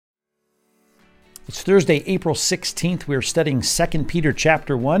It's Thursday, April 16th. We're studying 2 Peter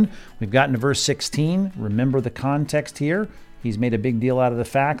chapter 1. We've gotten to verse 16. Remember the context here. He's made a big deal out of the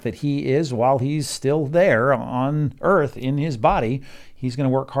fact that he is, while he's still there on earth in his body, he's going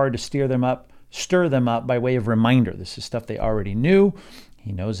to work hard to stir them up by way of reminder. This is stuff they already knew.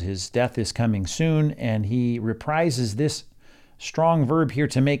 He knows his death is coming soon, and he reprises this strong verb here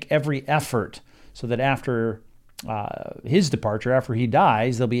to make every effort so that after his departure, after he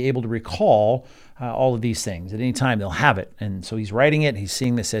dies, they'll be able to recall all of these things. At any time, they'll have it. And so he's writing it. He's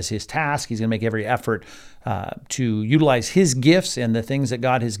seeing this as his task. He's going to make every effort to utilize his gifts and the things that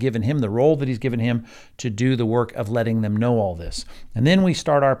God has given him, the role that he's given him, to do the work of letting them know all this. And then we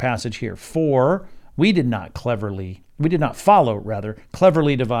start our passage here. For we did not follow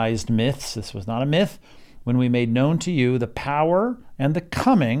cleverly devised myths. This was not a myth. When we made known to you the power and the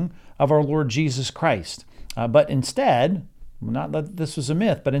coming of our Lord Jesus Christ. But instead, not that this was a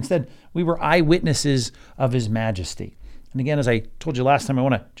myth, but instead we were eyewitnesses of his majesty. And again, as I told you last time, I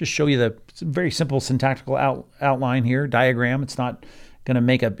want to just show you the very simple syntactical outline here, diagram. It's not going to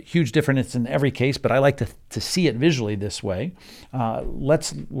make a huge difference in every case, but I like to see it visually this way.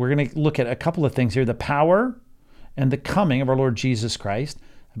 We're going to look at a couple of things here, the power and the coming of our Lord Jesus Christ,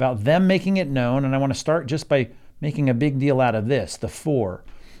 about them making it known. And I want to start just by making a big deal out of this, the for.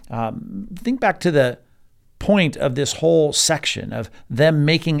 Think back to the point of this whole section of them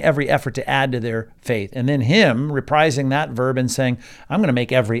making every effort to add to their faith, and then him reprising that verb and saying, I'm going to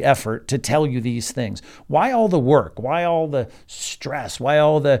make every effort to tell you these things. Why all the work? Why all the stress? Why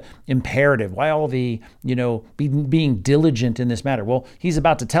all the imperative? Why all the, being diligent in this matter? Well, he's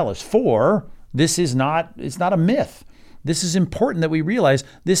about to tell us, for it's not a myth. This is important that we realize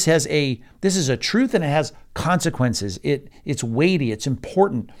this is a truth, and it has consequences. It's weighty, it's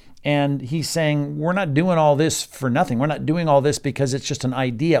important. And he's saying, we're not doing all this for nothing. We're not doing all this because it's just an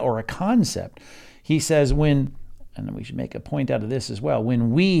idea or a concept. He says, and we should make a point out of this as well,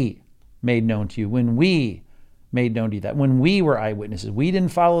 when we made known to you, when we were eyewitnesses. We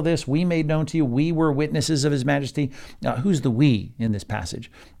didn't follow this. We made known to you. We were witnesses of his majesty. Who's the we in this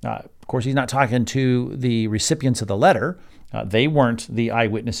passage? Of course, he's not talking to the recipients of the letter. They weren't the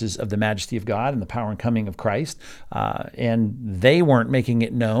eyewitnesses of the majesty of God and the power and coming of Christ. And they weren't making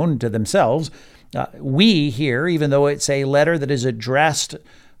it known to themselves. We here, even though it's a letter that is addressed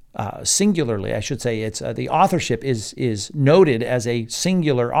singularly, I should say, it's the authorship is noted as a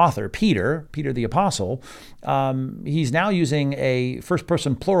singular author, Peter the apostle. He's now using a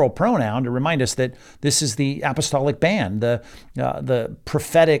first-person plural pronoun to remind us that this is the apostolic band, the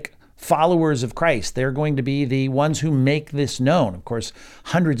prophetic followers of Christ. They're going to be the ones who make this known. Of course,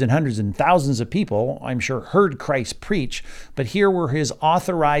 hundreds and thousands of people, I'm sure, heard Christ preach, but here were his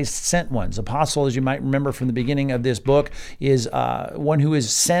authorized sent ones. Apostle, as you might remember from the beginning of this book, is one who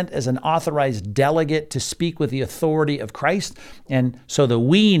is sent as an authorized delegate to speak with the authority of Christ. And so the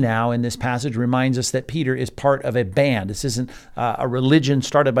we now in this passage reminds us that Peter is part of a band. This isn't a religion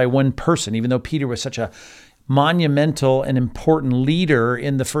started by one person, even though Peter was such a monumental and important leader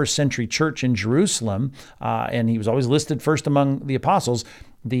in the first century church in Jerusalem, and he was always listed first among the apostles.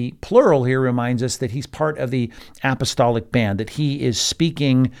 The plural here reminds us that he's part of the apostolic band, that he is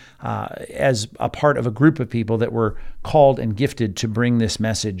speaking as a part of a group of people that were called and gifted to bring this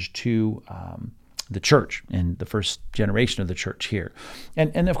message to the church and the first generation of the church here.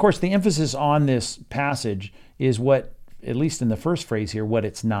 And of course, the emphasis on this passage is what, at least in the first phrase here, what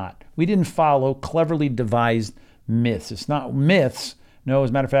it's not. We didn't follow cleverly devised myths. It's not myths. No, as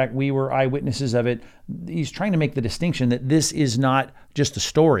a matter of fact, we were eyewitnesses of it. He's trying to make the distinction that this is not just a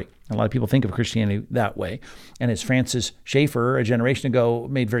story. A lot of people think of Christianity that way. And as Francis Schaeffer, a generation ago,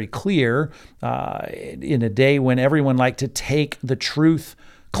 made very clear, in a day when everyone liked to take the truth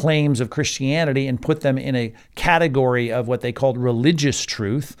claims of Christianity and put them in a category of what they called religious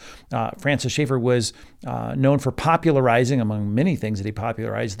truth. Francis Schaeffer was known for popularizing, among many things that he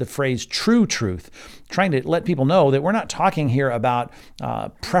popularized, the phrase true truth, trying to let people know that we're not talking here about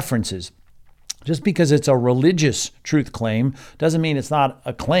preferences. Just because it's a religious truth claim doesn't mean it's not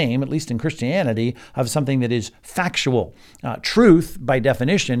a claim, at least in Christianity, of something that is factual. Truth, by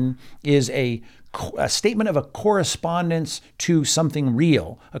definition, is a statement of a correspondence to something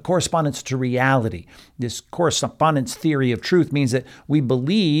real, a correspondence to reality. This correspondence theory of truth means that we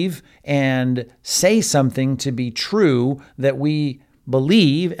believe and say something to be true that we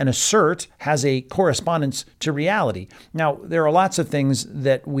believe and assert has a correspondence to reality. Now, there are lots of things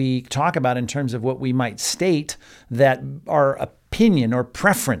that we talk about in terms of what we might state that are opinion or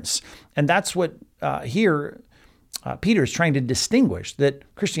preference. And that's what here Peter is trying to distinguish that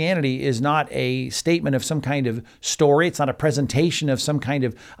Christianity is not a statement of some kind of story. It's not a presentation of some kind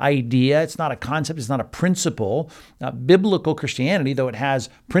of idea. It's not a concept. It's not a principle. Biblical Christianity, though it has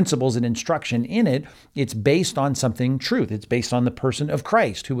principles and instruction in it, it's based on something truth. It's based on the person of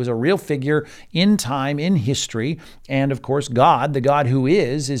Christ, who was a real figure in time, in history. And of course, God, the God who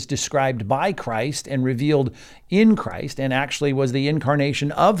is described by Christ and revealed in Christ, and actually was the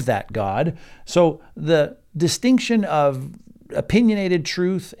incarnation of that God. So the distinction of opinionated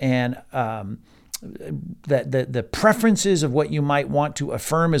truth and the preferences of what you might want to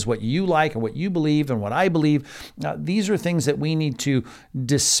affirm as what you like or what you believe and what I believe, these are things that we need to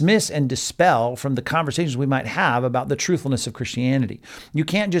dismiss and dispel from the conversations we might have about the truthfulness of Christianity. You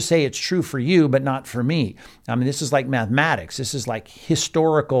can't just say it's true for you, but not for me. I mean, this is like mathematics. This is like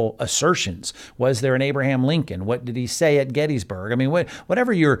historical assertions. Was there an Abraham Lincoln? What did he say at Gettysburg? I mean,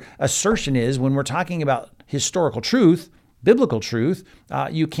 whatever your assertion is, when we're talking about historical truth, biblical truth,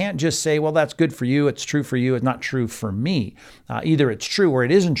 you can't just say, well, that's good for you, it's true for you, it's not true for me. Either it's true or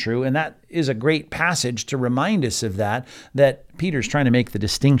it isn't true, and that is a great passage to remind us of that Peter's trying to make the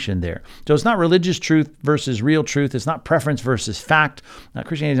distinction there. So it's not religious truth versus real truth. It's not preference versus fact.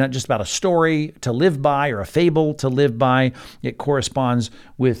 Christianity is not just about a story to live by or a fable to live by. It corresponds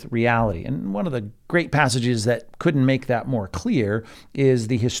with reality. And one of the great passages that couldn't make that more clear is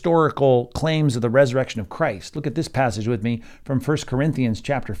the historical claims of the resurrection of Christ. Look at this passage with me from 1 Corinthians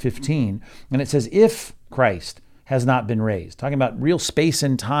chapter 15. And it says, if Christ has not been raised, talking about real space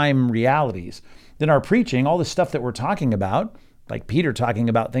and time realities, then our preaching, all the stuff that we're talking about, like Peter talking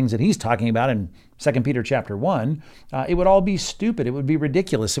about things that he's talking about in 2 Peter chapter 1, it would all be stupid. It would be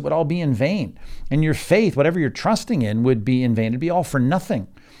ridiculous. It would all be in vain. And your faith, whatever you're trusting in, would be in vain. It'd be all for nothing.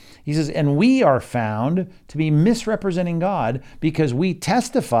 He says, and we are found to be misrepresenting God because we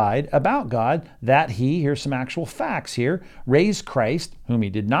testified about God that he, here's some actual facts here, raised Christ, whom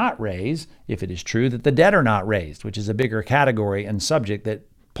he did not raise, if it is true that the dead are not raised, which is a bigger category and subject that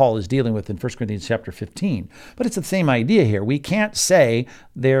Paul is dealing with in 1 Corinthians chapter 15. But it's the same idea here. We can't say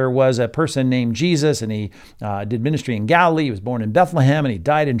there was a person named Jesus and he did ministry in Galilee, he was born in Bethlehem, and he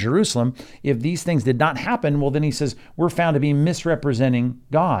died in Jerusalem. If these things did not happen, well, then he says, we're found to be misrepresenting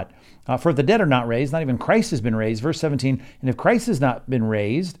God. For if the dead are not raised, not even Christ has been raised. Verse 17, and if Christ has not been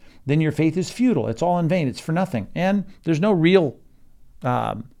raised, then your faith is futile. It's all in vain. It's for nothing. And there's no real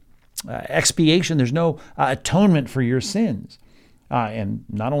expiation. There's no atonement for your sins. And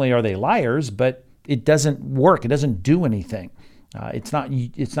not only are they liars, but it doesn't work. It doesn't do anything. It's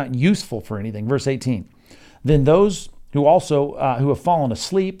not useful for anything. Verse 18. Then those who have fallen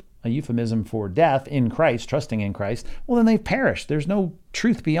asleep, a euphemism for death in Christ, trusting in Christ, well, then they've perished. There's no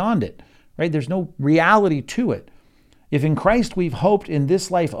truth beyond it, right? There's no reality to it. If in Christ we've hoped in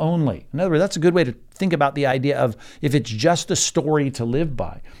this life only, in other words, that's a good way to think about the idea of if it's just a story to live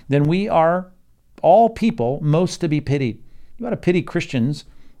by, then we are all people most to be pitied. You ought to pity Christians,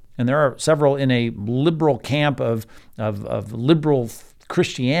 and there are several in a liberal camp of liberal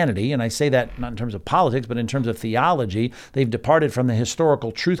Christianity, and I say that not in terms of politics, but in terms of theology. They've departed from the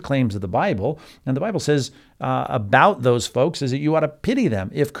historical truth claims of the Bible, and the Bible says about those folks is that you ought to pity them.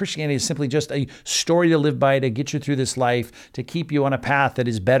 If Christianity is simply just a story to live by, to get you through this life, to keep you on a path that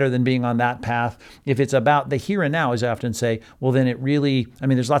is better than being on that path, if it's about the here and now, as I often say, well, then it really,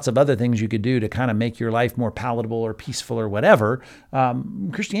 there's lots of other things you could do to kind of make your life more palatable or peaceful or whatever.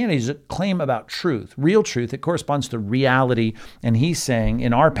 Christianity is a claim about truth, real truth. It corresponds to reality, and he's saying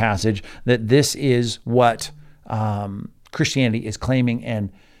in our passage that this is what Christianity is claiming,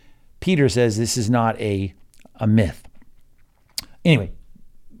 and Peter says this is not a myth. Anyway,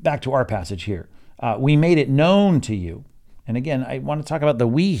 back to our passage here. We made it known to you. And again, I want to talk about the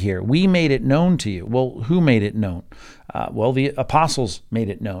we here. We made it known to you. Well, who made it known? Well, the apostles made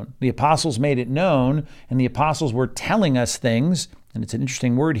it known. The apostles made it known, and the apostles were telling us things. And it's an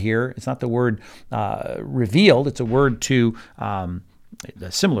interesting word here. It's not the word revealed. It's a word to...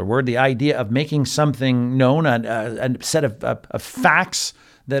 a similar word, the idea of making something known, a set of facts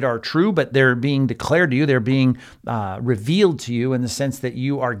that are true, but they're being declared to you, they're being revealed to you in the sense that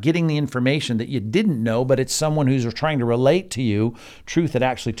you are getting the information that you didn't know, but it's someone who's trying to relate to you truth that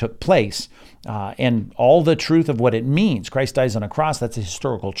actually took place. And all the truth of what it means. Christ dies on a cross, that's a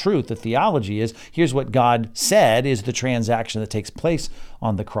historical truth. The theology is, here's what God said is the transaction that takes place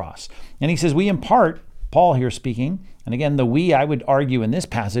on the cross. And he says, we impart, Paul here speaking, and again, the we, I would argue in this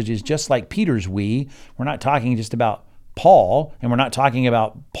passage, is just like Peter's we. We're not talking just about Paul, and we're not talking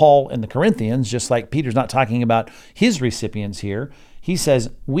about Paul and the Corinthians, just like Peter's not talking about his recipients here. He says,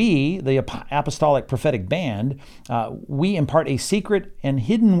 we, the apostolic prophetic band, we impart a secret and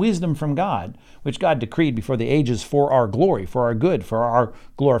hidden wisdom from God, which God decreed before the ages for our glory, for our good, for our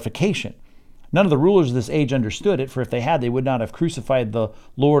glorification. None of the rulers of this age understood it, for if they had, they would not have crucified the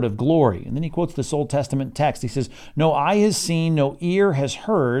Lord of glory. And then he quotes this Old Testament text. He says, no eye has seen, no ear has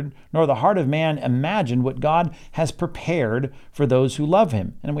heard, nor the heart of man imagined what God has prepared for those who love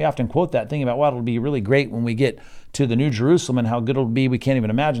him. And we often quote that, thinking about, well, it'll be really great when we get to the New Jerusalem and how good it'll be. We can't even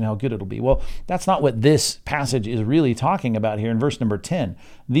imagine how good it'll be. Well, that's not what this passage is really talking about here in verse number 10.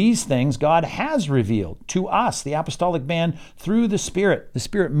 These things God has revealed to us, the apostolic band, through the Spirit. The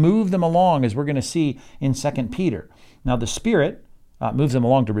Spirit moved them along, as we're going to see in 2 Peter. Now, the Spirit moves them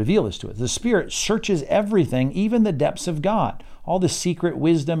along to reveal this to us. The Spirit searches everything, even the depths of God. All the secret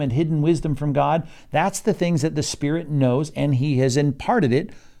wisdom and hidden wisdom from God, that's the things that the Spirit knows, and he has imparted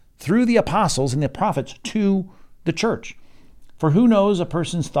it through the apostles and the prophets to the church. For who knows a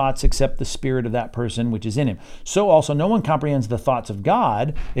person's thoughts except the spirit of that person which is in him? So also no one comprehends the thoughts of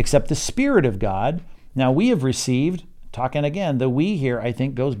God except the Spirit of God. Now we have received, talking again, the we here, I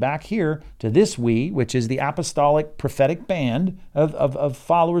think, goes back here to this we, which is the apostolic prophetic band of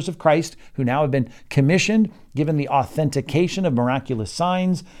followers of Christ who now have been commissioned, given the authentication of miraculous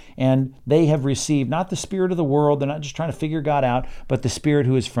signs, and they have received not the spirit of the world, they're not just trying to figure God out, but the Spirit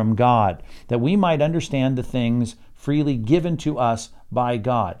who is from God, that we might understand the things freely given to us by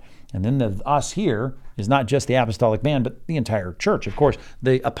God. And then the us here is not just the apostolic band, but the entire church. Of course,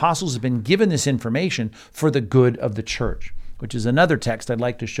 the apostles have been given this information for the good of the church, which is another text I'd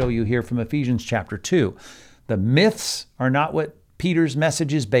like to show you here from Ephesians chapter 2. The myths are not what Peter's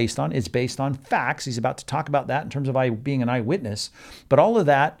message is based on. It's based on facts. He's about to talk about that in terms of being an eyewitness. But all of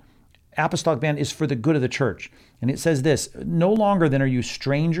that apostolic band is for the good of the church. And it says this, no longer then are you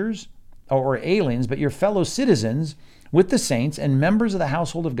strangers or aliens, but your fellow citizens with the saints and members of the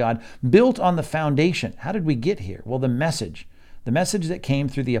household of God, built on the foundation. How did we get here? Well, the message that came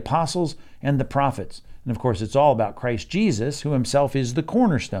through the apostles and the prophets. And of course, it's all about Christ Jesus, who himself is the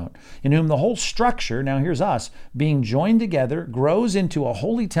cornerstone, in whom the whole structure, now here's us, being joined together, grows into a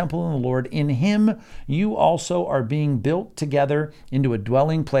holy temple in the Lord. In him, you also are being built together into a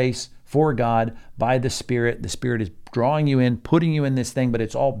dwelling place for God by the Spirit. The Spirit is drawing you in, putting you in this thing, but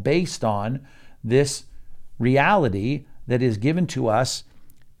it's all based on this reality that is given to us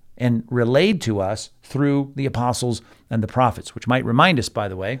and relayed to us through the apostles and the prophets, which might remind us, by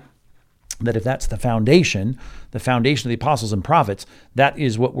the way, that if that's the foundation of the apostles and prophets, that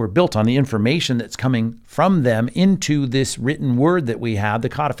is what we're built on, the information that's coming from them into this written word that we have, the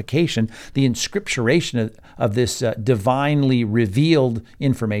codification, the inscripturation of this divinely revealed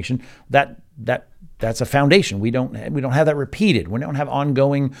information, that's a foundation. We don't have that repeated. We don't have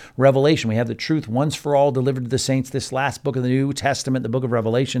ongoing revelation. We have the truth once for all delivered to the saints. This last book of the New Testament, the book of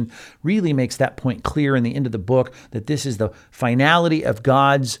Revelation, really makes that point clear in the end of the book, that this is the finality of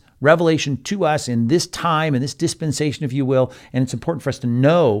God's revelation to us in this time, in this dispensation, if you will. And it's important for us to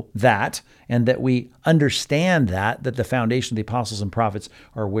know that, and that we understand that the foundation of the apostles and prophets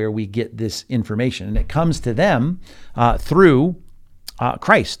are where we get this information. And it comes to them through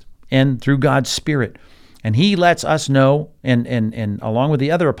Christ and through God's Spirit. And he lets us know, and along with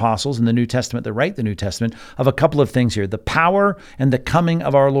the other apostles in the New Testament that write the New Testament, of a couple of things here. The power and the coming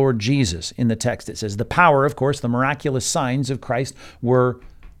of our Lord Jesus. In the text it says the power, of course, the miraculous signs of Christ were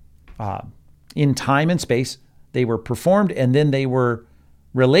in time and space. They were performed, and then they were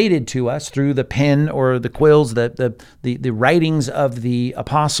related to us through the pen or the quills, the writings of the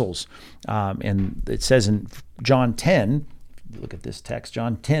apostles. And it says in John 10, look at this text,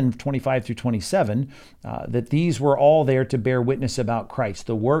 John 10, 25 through 27, that these were all there to bear witness about Christ.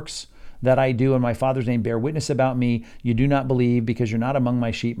 The works that I do in my Father's name bear witness about me. You do not believe because you're not among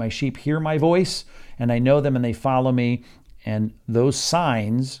my sheep. My sheep hear my voice, and I know them, and they follow me. And those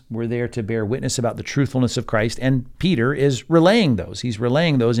signs were there to bear witness about the truthfulness of Christ. And Peter is relaying those. He's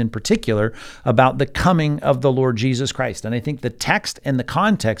relaying those in particular about the coming of the Lord Jesus Christ. And I think the text and the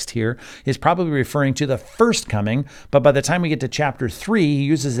context here is probably referring to the first coming. But by the time we get to chapter 3, he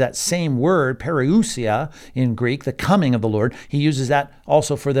uses that same word, parousia in Greek, the coming of the Lord. He uses that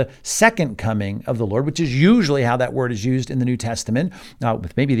also for the second coming of the Lord, which is usually how that word is used in the New Testament,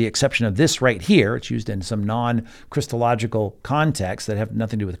 with maybe the exception of this right here. It's used in some non-Christological theological contexts that have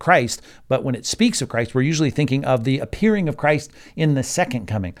nothing to do with Christ. But when it speaks of Christ, we're usually thinking of the appearing of Christ in the second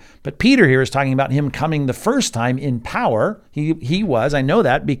coming. But Peter here is talking about him coming the first time in power. He was, I know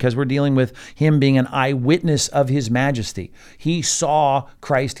that because we're dealing with him being an eyewitness of his majesty. He saw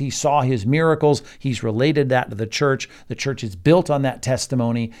Christ. He saw his miracles. He's related that to the church. The church is built on that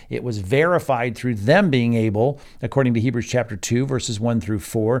testimony. It was verified through them being able, according to Hebrews chapter 2, verses 1 through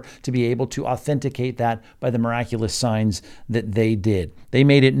 4, to be able to authenticate that by the miraculous signs that they did. They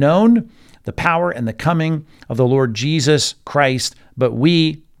made it known, the power and the coming of the Lord Jesus Christ, but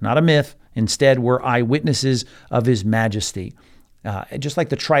we, not a myth, instead were eyewitnesses of his majesty. Just like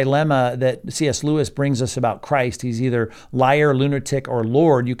the trilemma that C.S. Lewis brings us about Christ, he's either liar, lunatic, or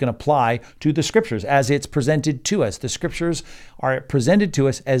Lord, you can apply to the Scriptures as it's presented to us. The Scriptures are presented to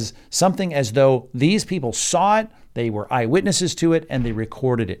us as something as though these people saw it, they were eyewitnesses to it, and they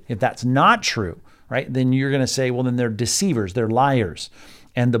recorded it. If that's not true, right, then you're going to say, well, then they're deceivers, they're liars,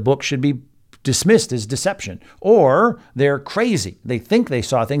 and the book should be dismissed as deception. Or they're crazy. They think they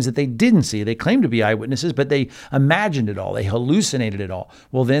saw things that they didn't see. They claim to be eyewitnesses, but they imagined it all. They hallucinated it all.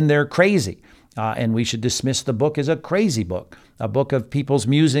 Well, then they're crazy. And we should dismiss the book as a crazy book, a book of people's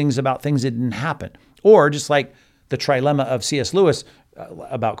musings about things that didn't happen. Or just like the trilemma of C.S. Lewis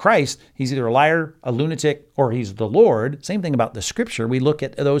about Christ, he's either a liar, a lunatic, or he's the Lord. Same thing about the Scripture. We look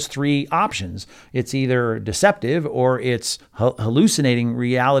at those three options. It's either deceptive or it's hallucinating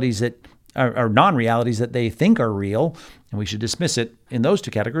realities that are non-realities that they think are real, and we should dismiss it in those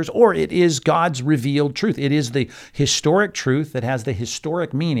two categories, or it is God's revealed truth. It is the historic truth that has the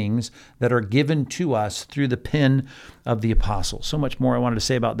historic meanings that are given to us through the pen of the apostles. So much more I wanted to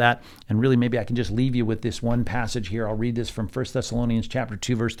say about that, and really maybe I can just leave you with this one passage here. I'll read this from 1 Thessalonians chapter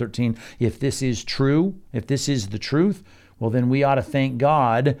 2, verse 13. If this is true, if this is the truth, well, then we ought to thank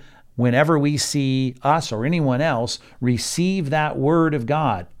God whenever we see us or anyone else receive that word of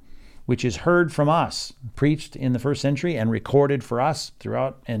God, which is heard from us, preached in the first century and recorded for us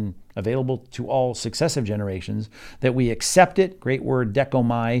throughout and available to all successive generations, that we accept it, great word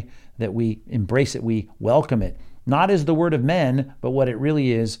dekomai, that we embrace it, we welcome it, not as the word of men, but what it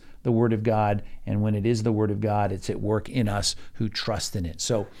really is, the word of God. And when it is the word of God, it's at work in us who trust in it.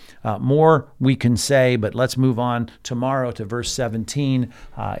 So more we can say, but let's move on tomorrow to verse 17.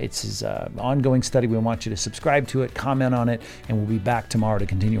 It's an ongoing study. We want you to subscribe to it, comment on it, and we'll be back tomorrow to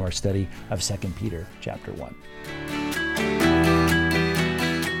continue our study of 2 Peter chapter 1.